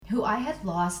who I had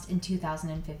lost in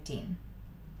 2015.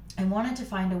 I wanted to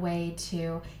find a way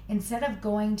to, instead of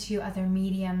going to other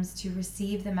mediums to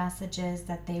receive the messages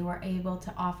that they were able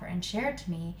to offer and share to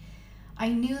me, I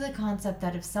knew the concept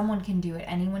that if someone can do it,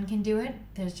 anyone can do it.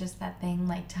 There's just that thing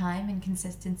like time and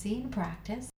consistency and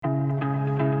practice.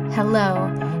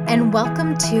 Hello, and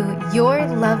welcome to Your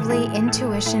Lovely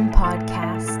Intuition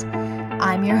Podcast.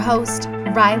 I'm your host,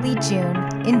 Riley June,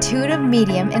 intuitive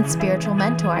medium and spiritual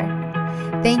mentor.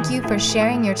 Thank you for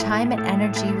sharing your time and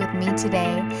energy with me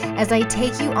today as I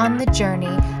take you on the journey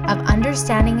of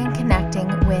understanding and connecting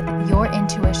with your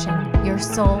intuition, your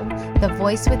soul, the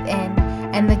voice within,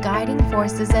 and the guiding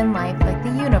forces in life like the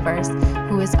universe,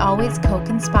 who is always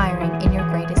co-conspiring in your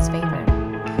greatest favor.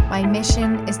 My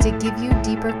mission is to give you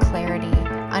deeper clarity,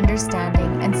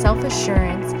 understanding, and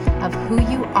self-assurance of who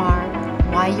you are,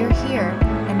 why you're here,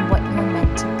 and what you're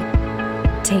meant to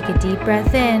be. Take a deep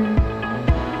breath in,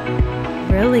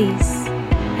 release,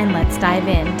 and let's dive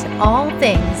into all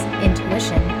things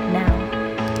intuition now.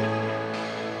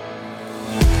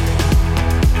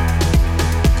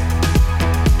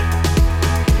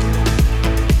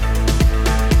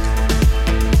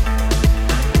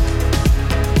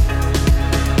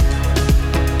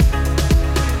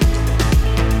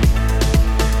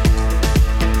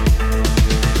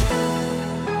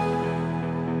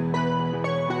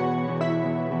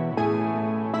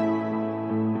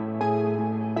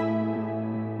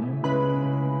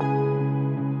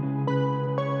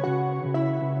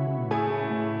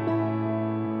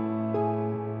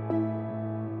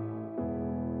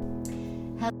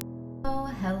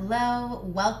 Hello,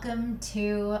 welcome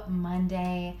to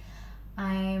Monday.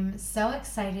 I'm so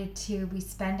excited to be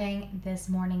spending this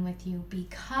morning with you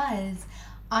because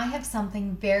I have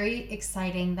something very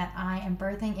exciting that I am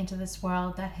birthing into this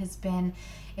world that has been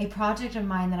a project of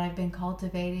mine that I've been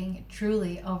cultivating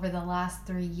truly over the last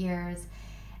 3 years.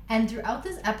 And throughout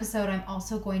this episode, I'm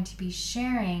also going to be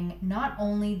sharing not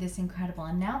only this incredible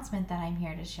announcement that I'm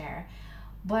here to share,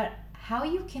 but how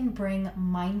you can bring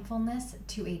mindfulness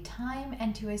to a time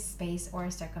and to a space or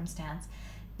a circumstance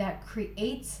that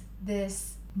creates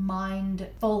this mind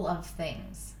full of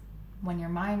things, when your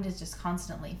mind is just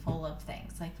constantly full of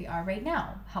things like we are right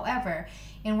now. However,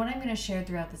 in what I'm going to share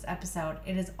throughout this episode,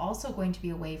 it is also going to be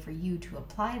a way for you to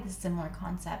apply this similar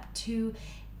concept to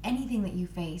anything that you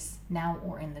face now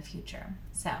or in the future.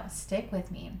 So stick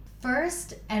with me.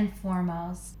 First and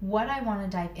foremost, what I want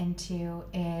to dive into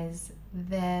is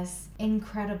this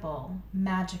incredible,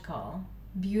 magical,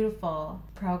 beautiful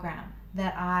program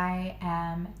that I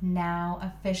am now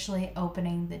officially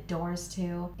opening the doors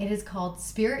to. It is called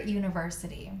Spirit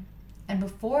University. And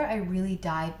before I really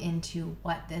dive into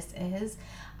what this is,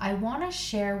 I want to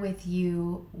share with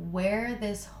you where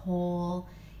this whole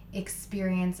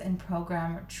experience and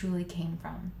program truly came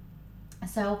from.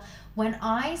 So when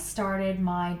I started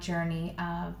my journey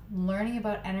of learning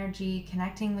about energy,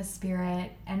 connecting with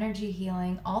spirit, energy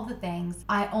healing, all the things,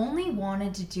 I only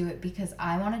wanted to do it because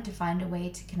I wanted to find a way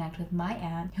to connect with my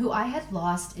aunt, who I had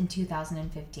lost in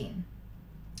 2015.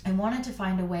 I wanted to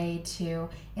find a way to,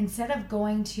 instead of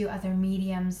going to other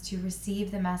mediums to receive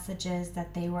the messages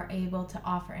that they were able to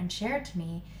offer and share to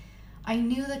me, I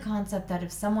knew the concept that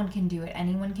if someone can do it,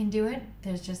 anyone can do it.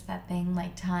 There's just that thing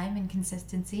like time and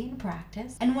consistency and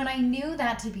practice. And when I knew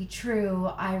that to be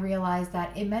true, I realized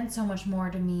that it meant so much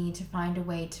more to me to find a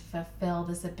way to fulfill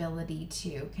this ability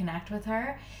to connect with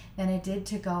her than it did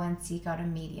to go and seek out a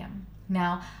medium.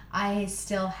 Now, I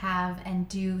still have and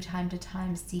do time to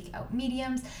time seek out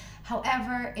mediums.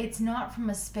 However, it's not from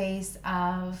a space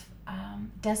of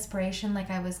desperation like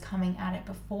I was coming at it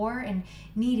before and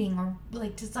needing or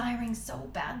like desiring so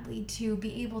badly to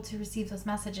be able to receive those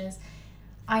messages.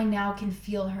 I now can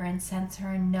feel her and sense her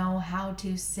and know how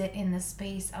to sit in the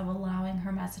space of allowing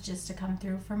her messages to come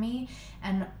through for me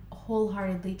and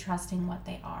wholeheartedly trusting what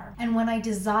they are. And when I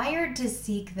desired to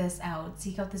seek out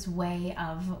this way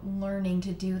of learning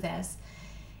to do this,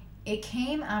 it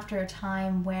came after a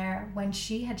time where when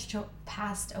she had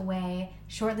passed away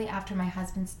shortly after my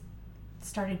husband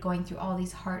started going through all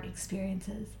these heart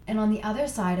experiences. And on the other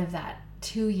side of that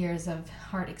 2 years of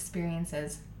heart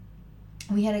experiences,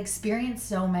 we had experienced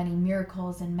so many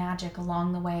miracles and magic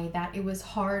along the way that it was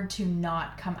hard to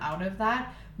not come out of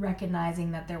that, recognizing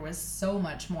that there was so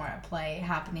much more at play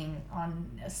happening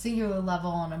on a singular level,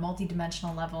 on a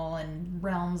multidimensional level, and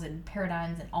realms and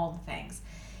paradigms and all the things.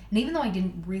 And even though I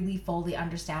didn't really fully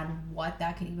understand what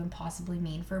that could even possibly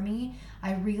mean for me,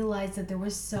 I realized that there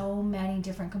was so many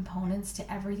different components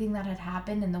to everything that had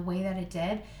happened and the way that it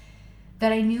did,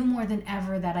 that I knew more than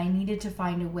ever that I needed to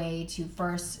find a way to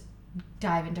first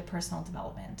dive into personal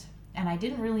development. And I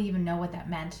didn't really even know what that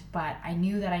meant, but I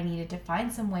knew that I needed to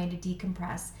find some way to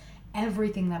decompress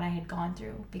everything that I had gone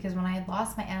through. Because when I had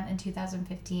lost my aunt in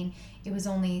 2015, it was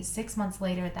only 6 months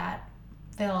later that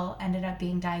Phil ended up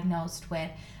being diagnosed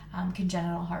with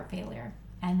congenital heart failure.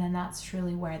 And then that's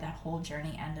truly where that whole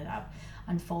journey ended up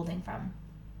unfolding from.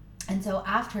 And so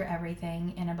after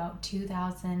everything, in about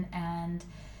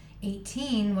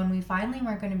 2018, when we finally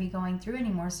weren't going to be going through any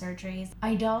more surgeries,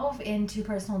 I dove into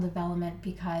personal development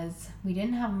because we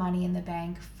didn't have money in the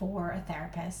bank for a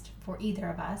therapist for either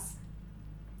of us.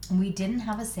 We didn't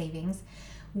have a savings.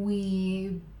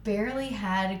 We barely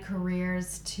had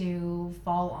careers to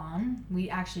fall on. We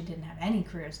actually didn't have any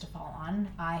careers to fall on.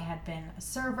 I had been a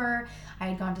server. I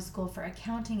had gone to school for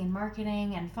accounting and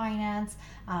marketing and finance.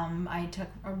 I took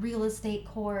a real estate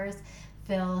course.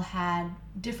 Phil had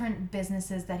different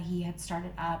businesses that he had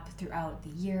started up throughout the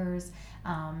years,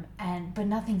 but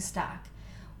nothing stuck.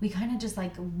 We kind of just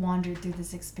like wandered through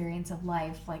this experience of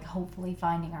life, like hopefully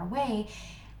finding our way.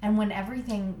 And when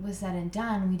everything was said and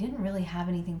done, we didn't really have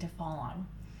anything to fall on.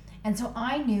 And so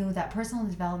I knew that personal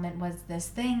development was this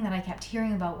thing that I kept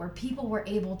hearing about where people were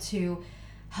able to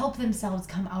help themselves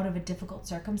come out of a difficult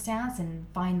circumstance and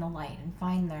find the light and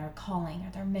find their calling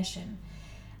or their mission.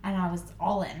 And I was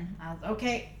all in. I was,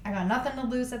 okay, I got nothing to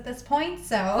lose at this point,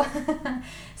 so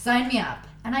sign me up.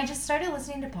 And I just started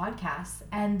listening to podcasts.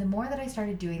 And the more that I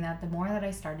started doing that, the more that I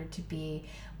started to be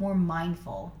more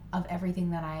mindful of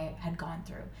everything that I had gone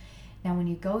through. Now, when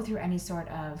you go through any sort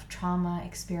of trauma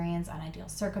experience, unideal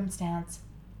circumstance,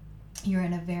 you're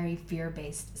in a very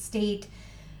fear-based state.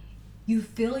 You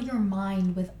fill your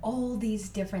mind with all these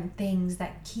different things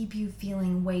that keep you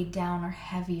feeling weighed down or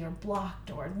heavy or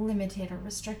blocked or limited or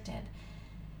restricted.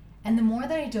 And the more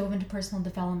that I dove into personal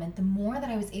development, the more that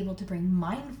I was able to bring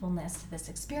mindfulness to this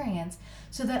experience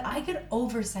so that I could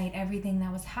oversight everything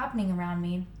that was happening around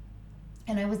me,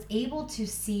 and I was able to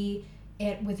see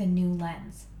it with a new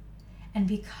lens. And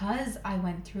because I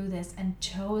went through this and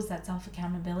chose that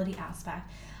self-accountability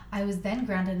aspect, I was then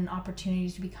granted an opportunity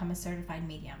to become a certified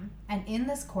medium. And in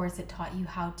this course, it taught you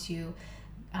how to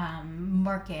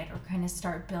market or kind of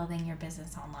start building your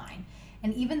business online.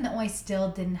 And even though I still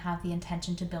didn't have the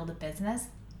intention to build a business,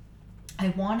 I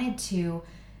wanted to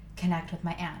connect with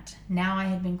my aunt. Now I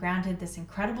had been granted this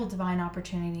incredible divine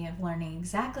opportunity of learning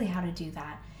exactly how to do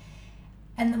that.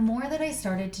 And the more that I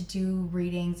started to do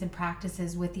readings and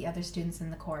practices with the other students in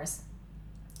the course,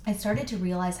 I started to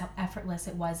realize how effortless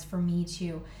it was for me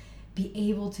to be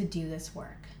able to do this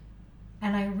work.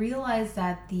 And I realized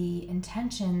that the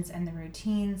intentions and the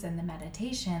routines and the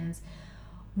meditations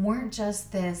weren't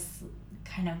just this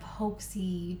kind of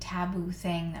hoaxy, taboo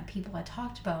thing that people had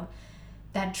talked about,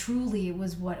 that truly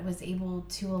was what was able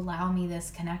to allow me this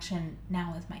connection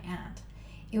now with my aunt.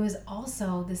 It was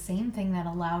also the same thing that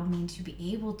allowed me to be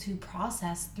able to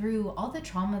process through all the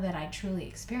trauma that I truly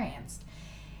experienced.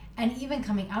 And even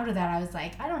coming out of that, I was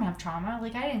like, I don't have trauma.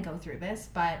 Like, I didn't go through this.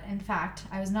 But in fact,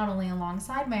 I was not only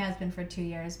alongside my husband for 2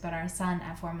 years, but our son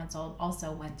at 4 months old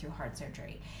also went through heart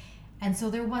surgery. And so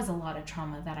there was a lot of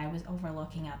trauma that I was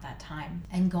overlooking at that time.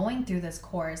 And going through this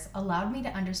course allowed me to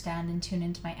understand and tune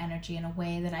into my energy in a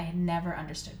way that I had never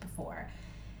understood before.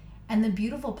 And the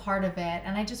beautiful part of it,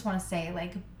 and I just want to say,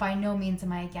 like, by no means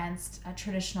am I against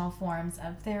traditional forms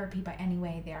of therapy by any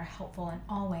way. They are helpful in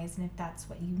all ways, and if that's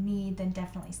what you need, then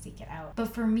definitely seek it out.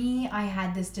 But for me, I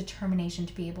had this determination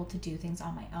to be able to do things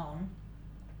on my own.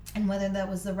 And whether that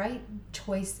was the right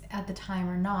choice at the time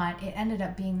or not, it ended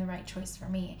up being the right choice for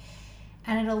me.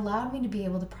 And it allowed me to be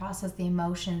able to process the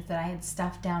emotions that I had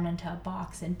stuffed down into a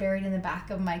box and buried in the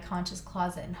back of my conscious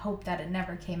closet and hope that it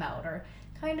never came out, or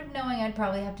kind of knowing I'd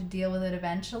probably have to deal with it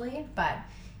eventually. But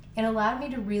it allowed me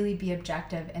to really be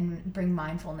objective and bring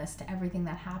mindfulness to everything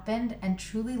that happened and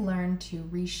truly learn to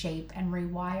reshape and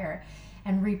rewire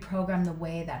and reprogram the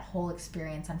way that whole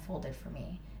experience unfolded for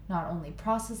me. Not only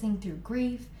processing through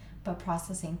grief, but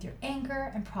processing through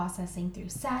anger and processing through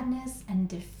sadness and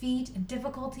defeat and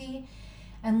difficulty,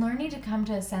 and learning to come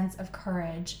to a sense of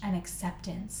courage and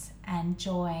acceptance and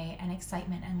joy and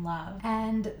excitement and love.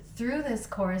 And through this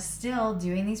course, still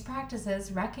doing these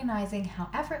practices, recognizing how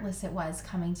effortless it was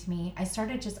coming to me, I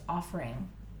started just offering,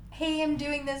 hey, I'm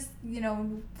doing this,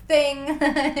 thing.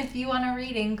 If you want a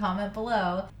reading, comment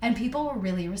below. And people were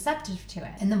really receptive to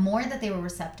it. And the more that they were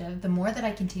receptive, the more that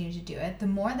I continued to do it, the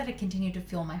more that it continued to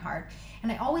fuel my heart.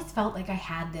 And I always felt like I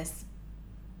had this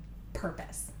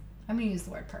purpose. I'm going to use the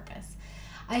word purpose.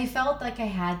 I felt like I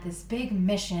had this big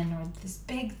mission or this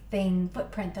big thing,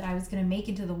 footprint that I was going to make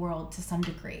into the world to some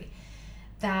degree.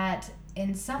 That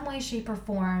in some way, shape, or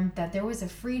form that there was a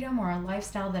freedom or a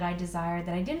lifestyle that I desired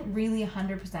that I didn't really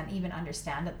 100% even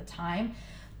understand at the time.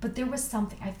 But there was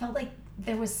something, I felt like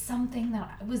there was something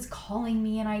that was calling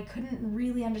me and I couldn't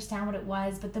really understand what it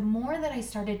was. But the more that I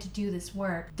started to do this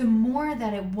work, the more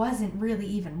that it wasn't really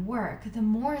even work, the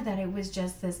more that it was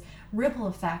just this ripple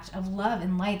effect of love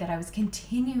and light that I was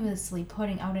continuously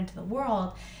putting out into the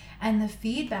world. And the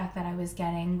feedback that I was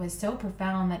getting was so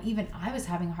profound that even I was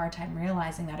having a hard time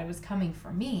realizing that it was coming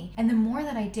from me. And the more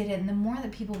that I did it and the more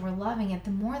that people were loving it, the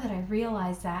more that I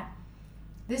realized that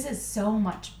this is so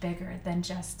much bigger than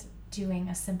just doing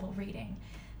a simple reading.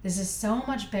 This is so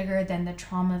much bigger than the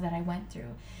trauma that I went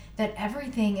through. That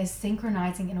everything is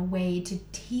synchronizing in a way to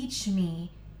teach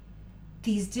me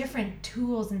these different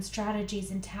tools and strategies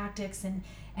and tactics and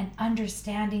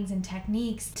understandings and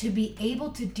techniques to be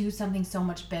able to do something so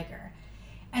much bigger.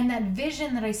 And that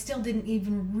vision that I still didn't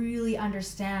even really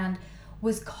understand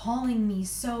was calling me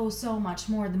so much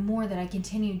more the more that I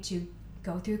continued to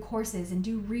go through courses and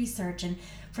do research. And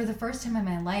for the first time in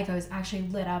my life, I was actually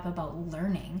lit up about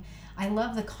learning. I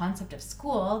love the concept of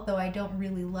school, though I don't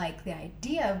really like the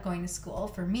idea of going to school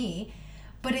for me.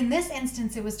 But in this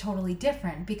instance, it was totally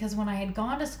different because when I had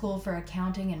gone to school for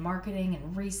accounting and marketing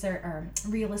and research or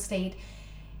real estate,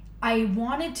 I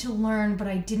wanted to learn, but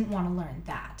I didn't want to learn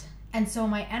that. And so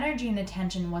my energy and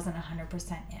attention wasn't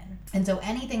 100% in. And so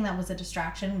anything that was a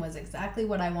distraction was exactly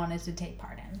what I wanted to take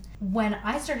part in. When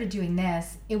I started doing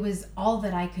this, it was all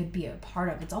that I could be a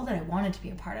part of. It's all that I wanted to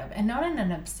be a part of. And not in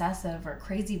an obsessive or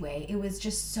crazy way. It was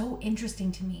just so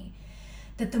interesting to me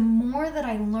that the more that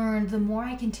I learned, the more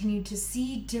I continued to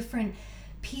see different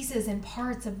pieces and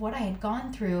parts of what I had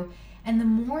gone through. And the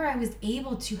more I was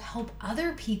able to help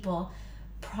other people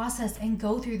process and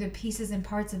go through the pieces and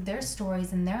parts of their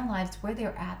stories and their lives, where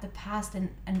they're at, the past, and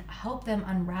help them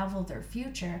unravel their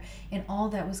future in all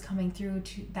that was coming through,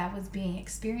 that was being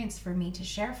experienced for me to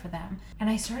share for them. And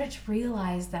I started to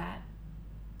realize that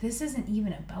this isn't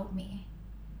even about me.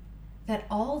 That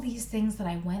all these things that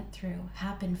I went through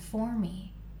happened for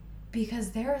me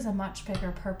because there is a much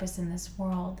bigger purpose in this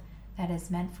world that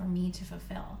is meant for me to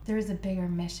fulfill. There is a bigger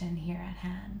mission here at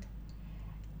hand.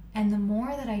 And the more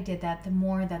that I did that, the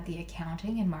more that the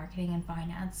accounting and marketing and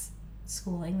finance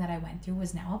schooling that I went through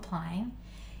was now applying.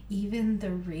 Even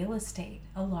the real estate,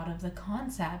 a lot of the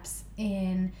concepts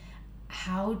in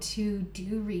how to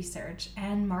do research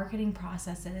and marketing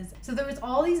processes. So there was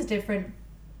all these different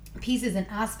pieces and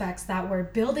aspects that were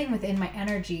building within my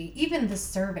energy. Even the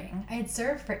serving. I had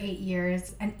served for 8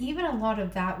 years, and even a lot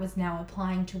of that was now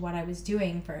applying to what I was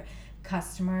doing for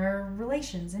customer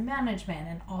relations and management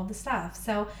and all the stuff.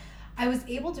 So I was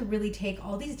able to really take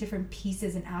all these different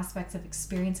pieces and aspects of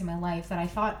experience in my life that I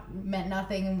thought meant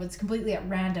nothing and was completely at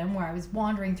random, where I was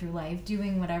wandering through life,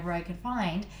 doing whatever I could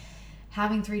find,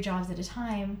 having 3 jobs at a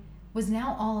time, was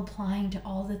now all applying to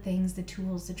all the things, the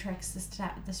tools, the tricks,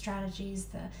 the strategies,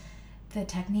 the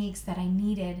techniques that I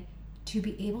needed to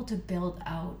be able to build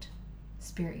out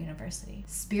Spirit University.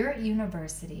 Spirit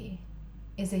University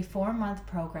is a 4-month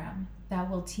program that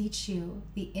will teach you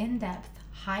the in-depth,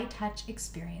 high-touch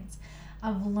experience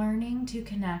of learning to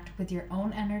connect with your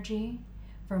own energy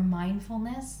for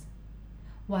mindfulness,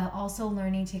 while also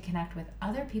learning to connect with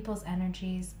other people's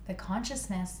energies, the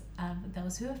consciousness of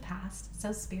those who have passed,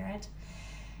 so spirit,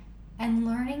 and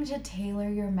learning to tailor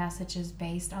your messages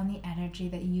based on the energy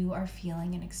that you are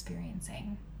feeling and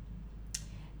experiencing.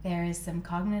 There is some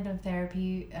cognitive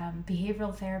therapy,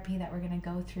 behavioral therapy that we're going to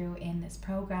go through in this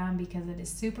program because it is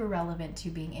super relevant to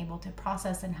being able to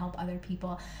process and help other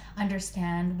people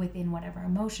understand within whatever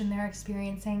emotion they're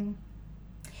experiencing.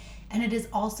 And it is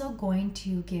also going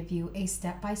to give you a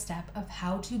step-by-step of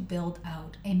how to build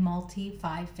out a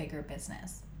multi-5-figure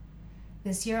business.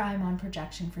 This year I'm on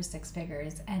projection for 6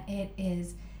 figures, and it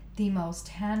is the most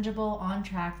tangible,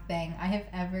 on-track thing I have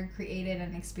ever created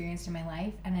and experienced in my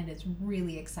life, and it is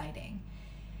really exciting.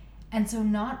 And so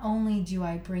not only do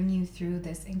I bring you through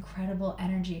this incredible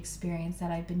energy experience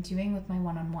that I've been doing with my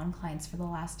one-on-one clients for the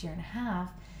last year and a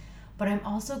half, but I'm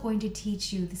also going to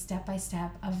teach you the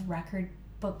step-by-step of record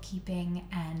bookkeeping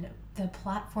and the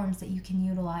platforms that you can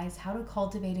utilize, how to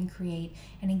cultivate and create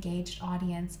an engaged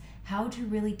audience, how to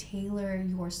really tailor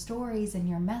your stories and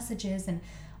your messages and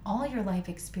all your life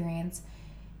experience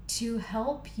to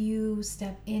help you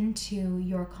step into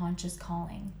your conscious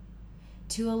calling,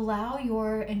 to allow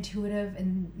your intuitive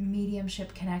and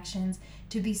mediumship connections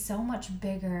to be so much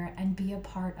bigger and be a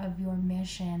part of your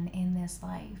mission in this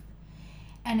life.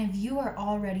 And if you are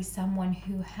already someone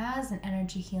who has an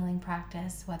energy healing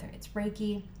practice, whether it's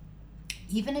Reiki,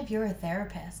 even if you're a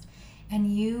therapist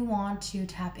and you want to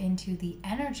tap into the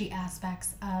energy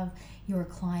aspects of your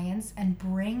clients and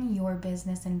bring your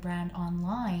business and brand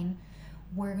online,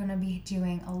 we're going to be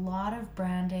doing a lot of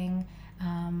branding,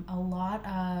 a lot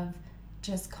of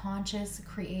just conscious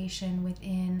creation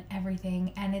within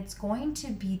everything, and it's going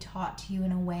to be taught to you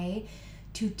in a way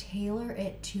to tailor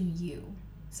it to you.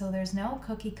 So there's no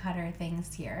cookie cutter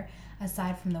things here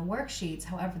aside from the worksheets.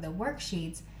 However, the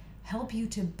worksheets help you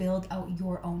to build out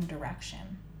your own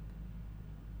direction.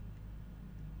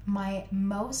 My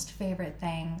most favorite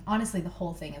thing, honestly, the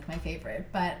whole thing is my favorite,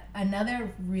 but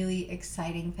another really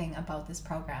exciting thing about this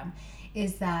program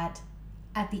is that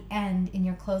at the end, in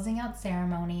your closing out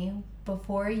ceremony,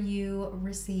 before you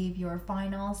receive your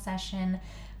final session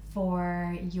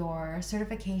for your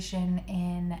certification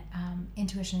in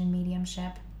intuition and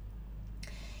mediumship,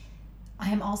 I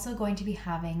am also going to be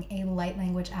having a light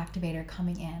language activator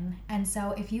coming in. And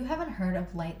so if you haven't heard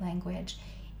of light language,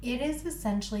 it is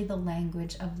essentially the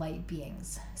language of light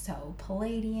beings. So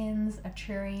Palladians,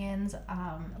 Arcturians,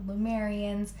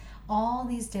 Lumerians, all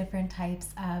these different types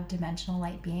of dimensional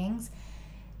light beings.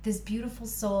 This beautiful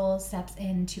soul steps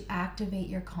in to activate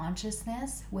your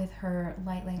consciousness with her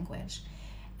light language.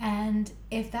 And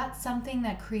if that's something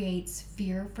that creates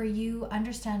fear for you,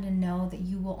 understand and know that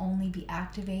you will only be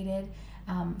activated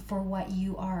for what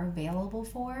you are available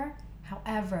for.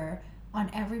 However,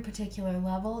 on every particular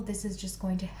level, this is just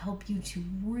going to help you to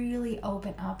really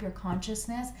open up your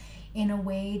consciousness in a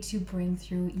way to bring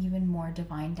through even more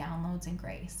divine downloads and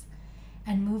grace.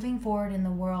 And moving forward in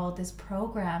the world, this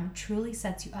program truly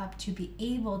sets you up to be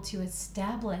able to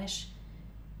establish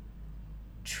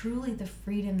truly the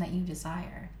freedom that you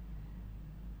desire.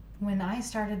 When I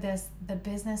started this, the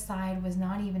business side was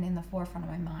not even in the forefront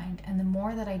of my mind. And the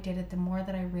more that I did it, the more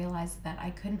that I realized that I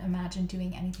couldn't imagine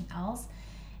doing anything else.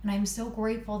 And I'm so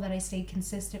grateful that I stayed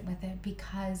consistent with it,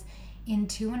 because in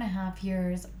 2.5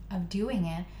 years of doing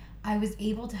it, I was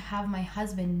able to have my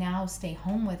husband now stay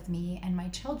home with me and my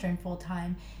children full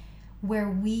time, where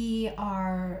we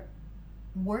are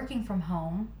working from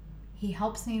home. He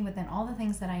helps me within all the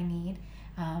things that I need.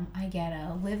 I get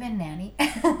a live-in nanny,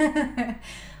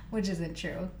 which isn't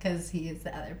true because he is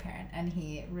the other parent and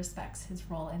he respects his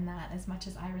role in that as much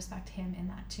as I respect him in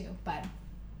that too. But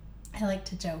I like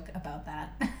to joke about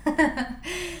that.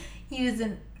 He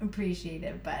doesn't appreciate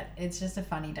it, but it's just a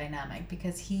funny dynamic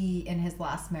because he, in his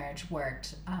last marriage,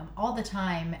 worked all the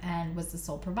time and was the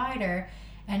sole provider.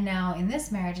 And now in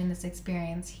this marriage, in this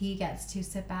experience, he gets to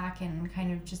sit back and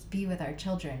kind of just be with our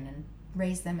children and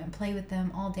raise them and play with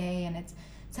them all day. And it's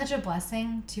such a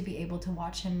blessing to be able to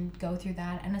watch him go through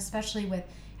that. And especially with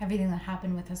everything that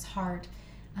happened with his heart,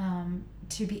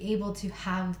 to be able to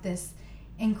have this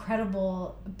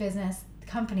incredible business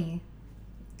company,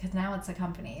 because now it's a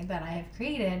company that I have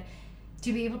created,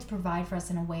 to be able to provide for us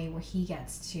in a way where he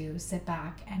gets to sit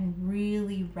back and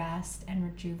really rest and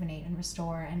rejuvenate and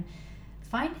restore and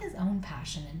find his own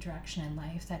passion and direction in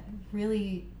life that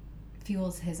really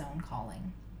fuels his own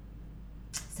calling.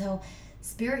 So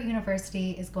Spirit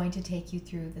University is going to take you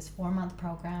through this 4-month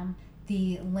program.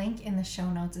 The link in the show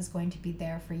notes is going to be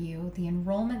there for you. The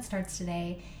enrollment starts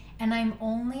today, and I'm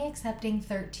only accepting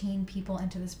 13 people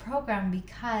into this program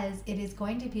because it is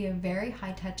going to be a very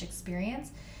high-touch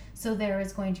experience. So there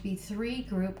is going to be 3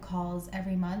 group calls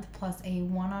every month, plus a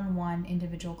one-on-one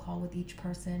individual call with each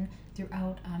person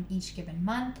throughout each given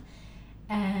month.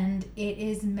 And it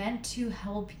is meant to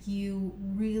help you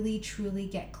really, truly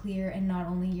get clear in not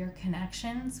only your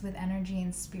connections with energy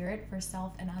and spirit for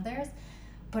self and others,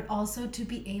 but also to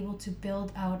be able to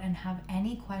build out and have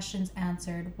any questions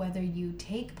answered, whether you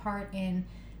take part in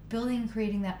building and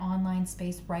creating that online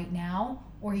space right now,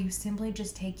 or you simply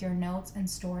just take your notes and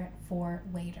store it for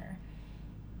later.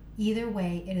 Either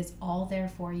way, it is all there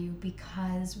for you,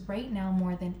 because right now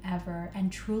more than ever,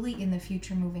 and truly in the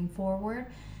future moving forward,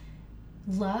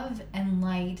 love and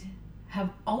light have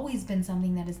always been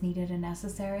something that is needed and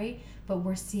necessary, but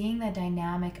we're seeing the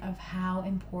dynamic of how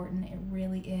important it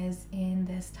really is in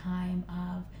this time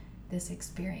of this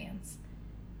experience.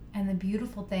 And the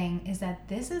beautiful thing is that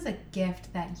this is a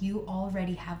gift that you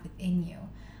already have within you.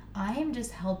 I am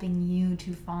just helping you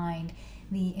to find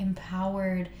the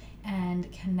empowered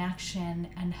and connection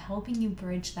and helping you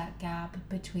bridge that gap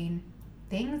between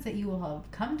things that you will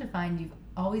have come to find you've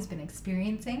always been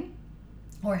experiencing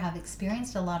or have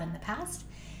experienced a lot in the past,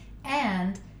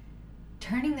 and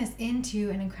turning this into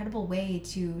an incredible way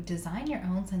to design your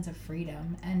own sense of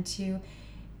freedom and to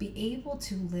be able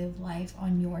to live life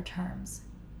on your terms.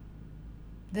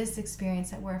 This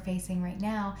experience that we're facing right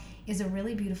now is a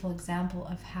really beautiful example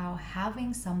of how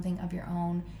having something of your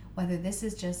own, whether this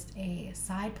is just a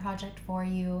side project for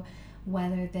you,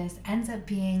 whether this ends up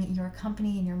being your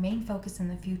company and your main focus in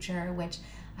the future, which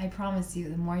I promise you,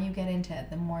 the more you get into it,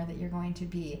 the more that you're going to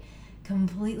be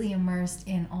completely immersed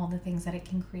in all the things that it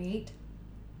can create.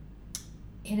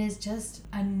 It is just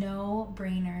a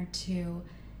no-brainer to,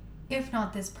 if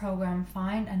not this program,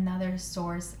 find another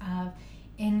source of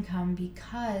income,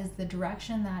 because the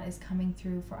direction that is coming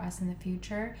through for us in the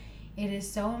future, it is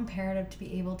so imperative to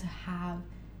be able to have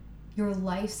your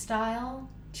lifestyle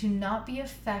to not be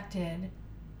affected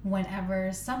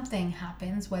whenever something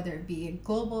happens, whether it be a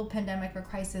global pandemic or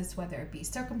crisis, whether it be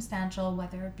circumstantial,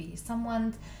 whether it be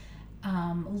someone's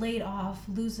laid off,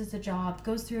 loses a job,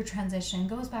 goes through a transition,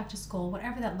 goes back to school,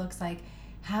 whatever that looks like.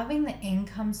 Having the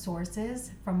income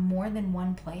sources from more than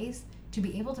one place to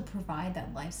be able to provide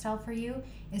that lifestyle for you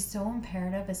is so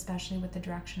imperative, especially with the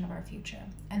direction of our future.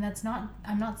 And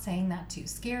I'm not saying that to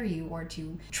scare you or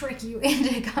to trick you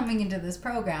into coming into this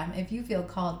program. If you feel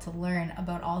called to learn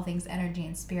about all things energy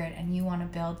and spirit, and you want to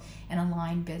build an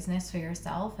aligned business for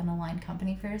yourself, an aligned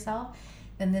company for yourself,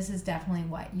 then this is definitely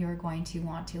what you're going to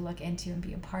want to look into and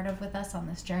be a part of with us on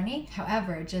this journey.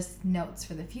 However, just notes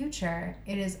for the future,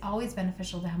 it is always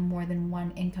beneficial to have more than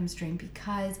one income stream,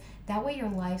 because that way your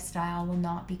lifestyle will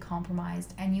not be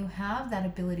compromised and you have that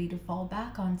ability to fall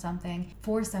back on something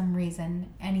for some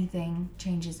reason anything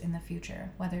changes in the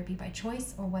future, whether it be by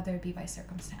choice or whether it be by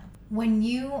circumstance. When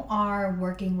you are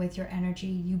working with your energy,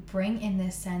 you bring in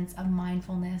this sense of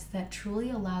mindfulness that truly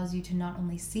allows you to not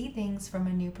only see things from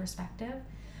a new perspective,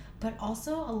 but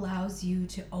also allows you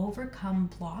to overcome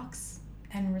blocks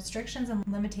and restrictions and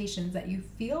limitations that you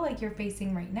feel like you're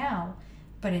facing right now.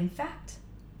 But in fact,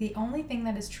 the only thing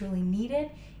that is truly needed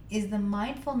is the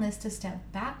mindfulness to step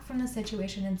back from the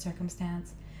situation and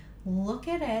circumstance, look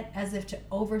at it as if to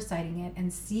oversighting it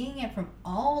and seeing it from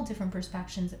all different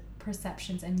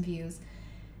perceptions and views,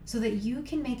 so that you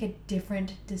can make a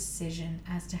different decision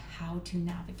as to how to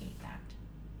navigate that.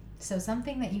 So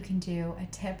something that you can do, a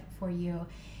tip for you,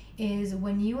 is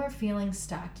when you are feeling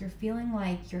stuck, you're feeling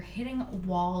like you're hitting a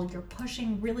wall, you're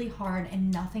pushing really hard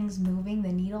and nothing's moving,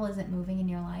 the needle isn't moving in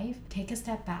your life, take a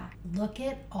step back. Look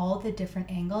at all the different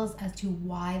angles as to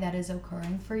why that is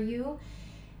occurring for you.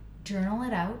 Journal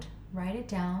it out, write it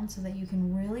down so that you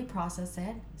can really process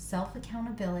it.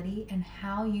 Self-accountability and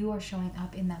how you are showing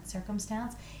up in that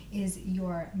circumstance is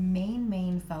your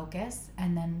main focus,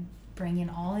 and then bring in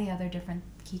all the other different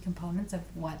key components of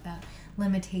what that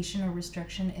limitation or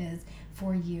restriction is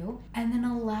for you, and then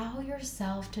allow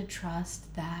yourself to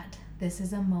trust that this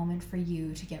is a moment for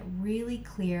you to get really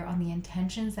clear on the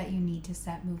intentions that you need to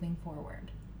set moving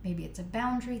forward. Maybe it's a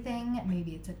boundary thing,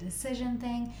 maybe it's a decision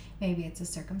thing, maybe it's a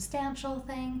circumstantial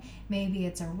thing, maybe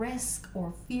it's a risk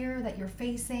or fear that you're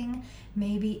facing,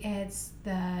 maybe it's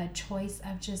the choice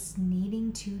of just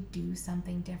needing to do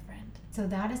something different. So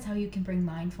that is how you can bring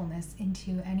mindfulness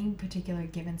into any particular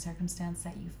given circumstance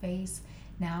that you face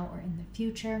now or in the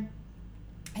future.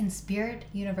 And Spirit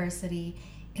University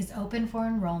is open for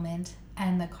enrollment,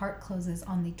 and the cart closes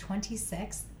on the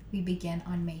 26th. We begin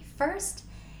on May 1st.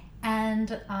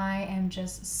 And I am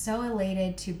just so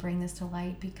elated to bring this to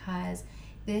light, because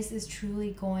this is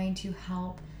truly going to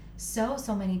help so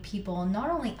many people not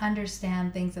only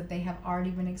understand things that they have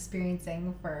already been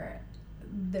experiencing for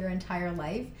their entire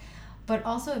life, but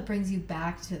also it brings you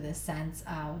back to the sense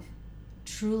of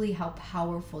truly how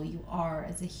powerful you are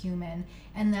as a human.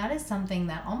 And that is something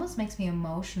that almost makes me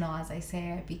emotional as I say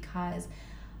it, because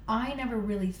I never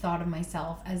really thought of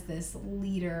myself as this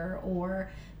leader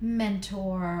or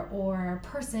mentor or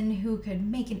person who could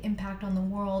make an impact on the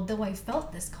world. Though I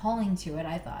felt this calling to it,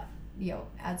 I thought,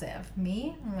 as if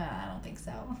me? I don't think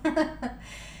so.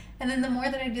 And then the more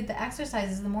that I did the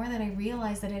exercises, the more that I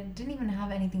realized that it didn't even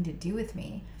have anything to do with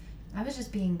me. I was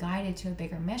just being guided to a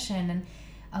bigger mission, and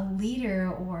a leader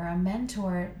or a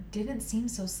mentor didn't seem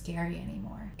so scary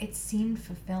anymore. It seemed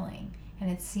fulfilling. And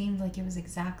it seemed like it was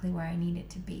exactly where I needed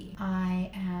to be.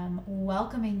 I am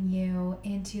welcoming you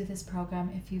into this program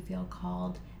if you feel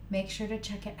called. Make sure to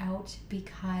check it out,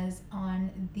 because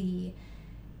on the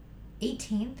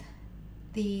 18th,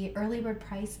 the early bird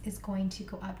price is going to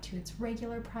go up to its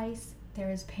regular price.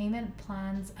 There is payment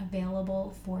plans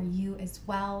available for you as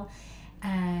well.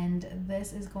 And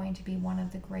this is going to be one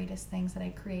of the greatest things that I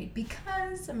create,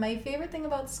 because my favorite thing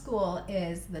about school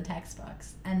is the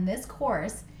textbooks. And this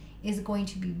course is going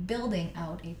to be building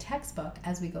out a textbook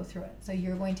as we go through it. So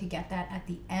you're going to get that at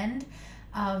the end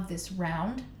of this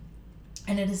round.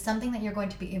 And it is something that you're going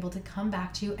to be able to come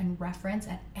back to and reference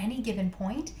at any given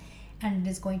point. And it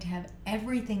is going to have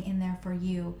everything in there for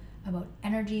you about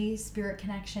energy, spirit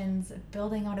connections,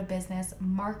 building out a business,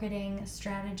 marketing,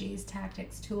 strategies,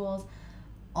 tactics, tools,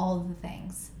 all of the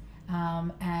things.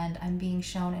 And I'm being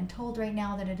shown and told right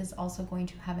now that it is also going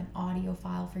to have an audio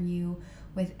file for you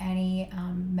with any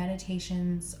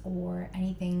meditations or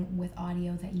anything with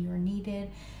audio that you are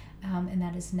needed and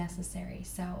that is necessary.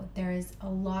 So there is a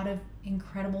lot of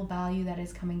incredible value that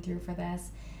is coming through for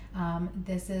this.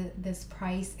 This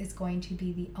price is going to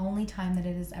be the only time that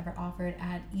it is ever offered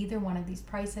at either one of these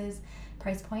price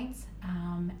points,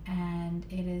 and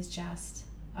it is just,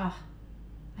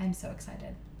 I'm so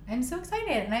excited. I'm so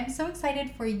excited, and I'm so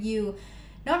excited for you,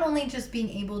 not only just being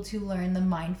able to learn the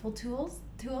mindful tool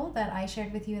that I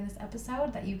shared with you in this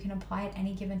episode that you can apply at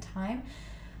any given time,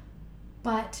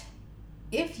 but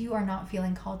if you are not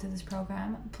feeling called to this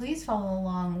program, please follow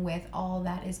along with all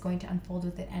that is going to unfold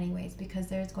with it anyways, because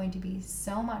there's going to be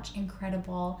so much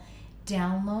incredible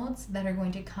downloads that are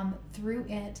going to come through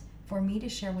it for me to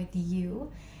share with you.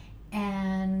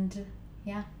 And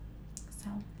yeah, so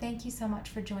thank you so much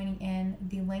for joining in.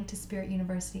 The link to Spirit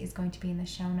University is going to be in the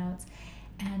show notes.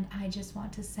 And I just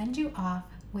want to send you off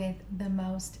with the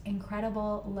most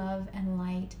incredible love and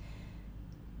light.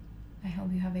 I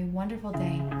hope you have a wonderful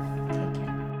day. Take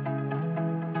care.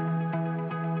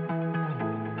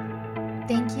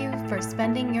 Thank you for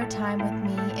spending your time with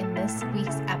me in this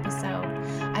week's episode.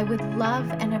 I would love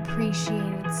and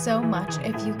appreciate it so much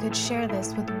if you could share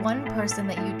this with one person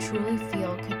that you truly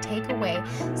feel could take away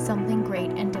something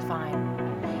great and divine.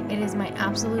 It is my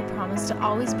absolute promise to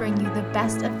always bring you the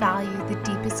best of value, the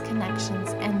deepest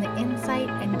connections, and the insight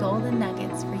and golden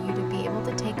nuggets for you to be able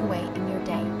to take away in your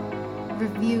day.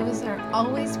 Reviews are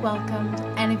always welcomed,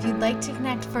 and if you'd like to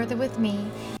connect further with me,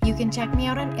 you can check me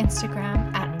out on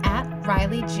Instagram at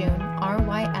Riley June,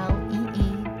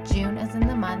 RYLEE, June as in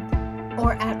the month,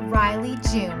 or at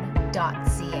RileyJune.ca.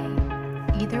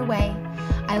 Either way,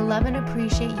 I love and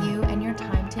appreciate you and your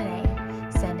time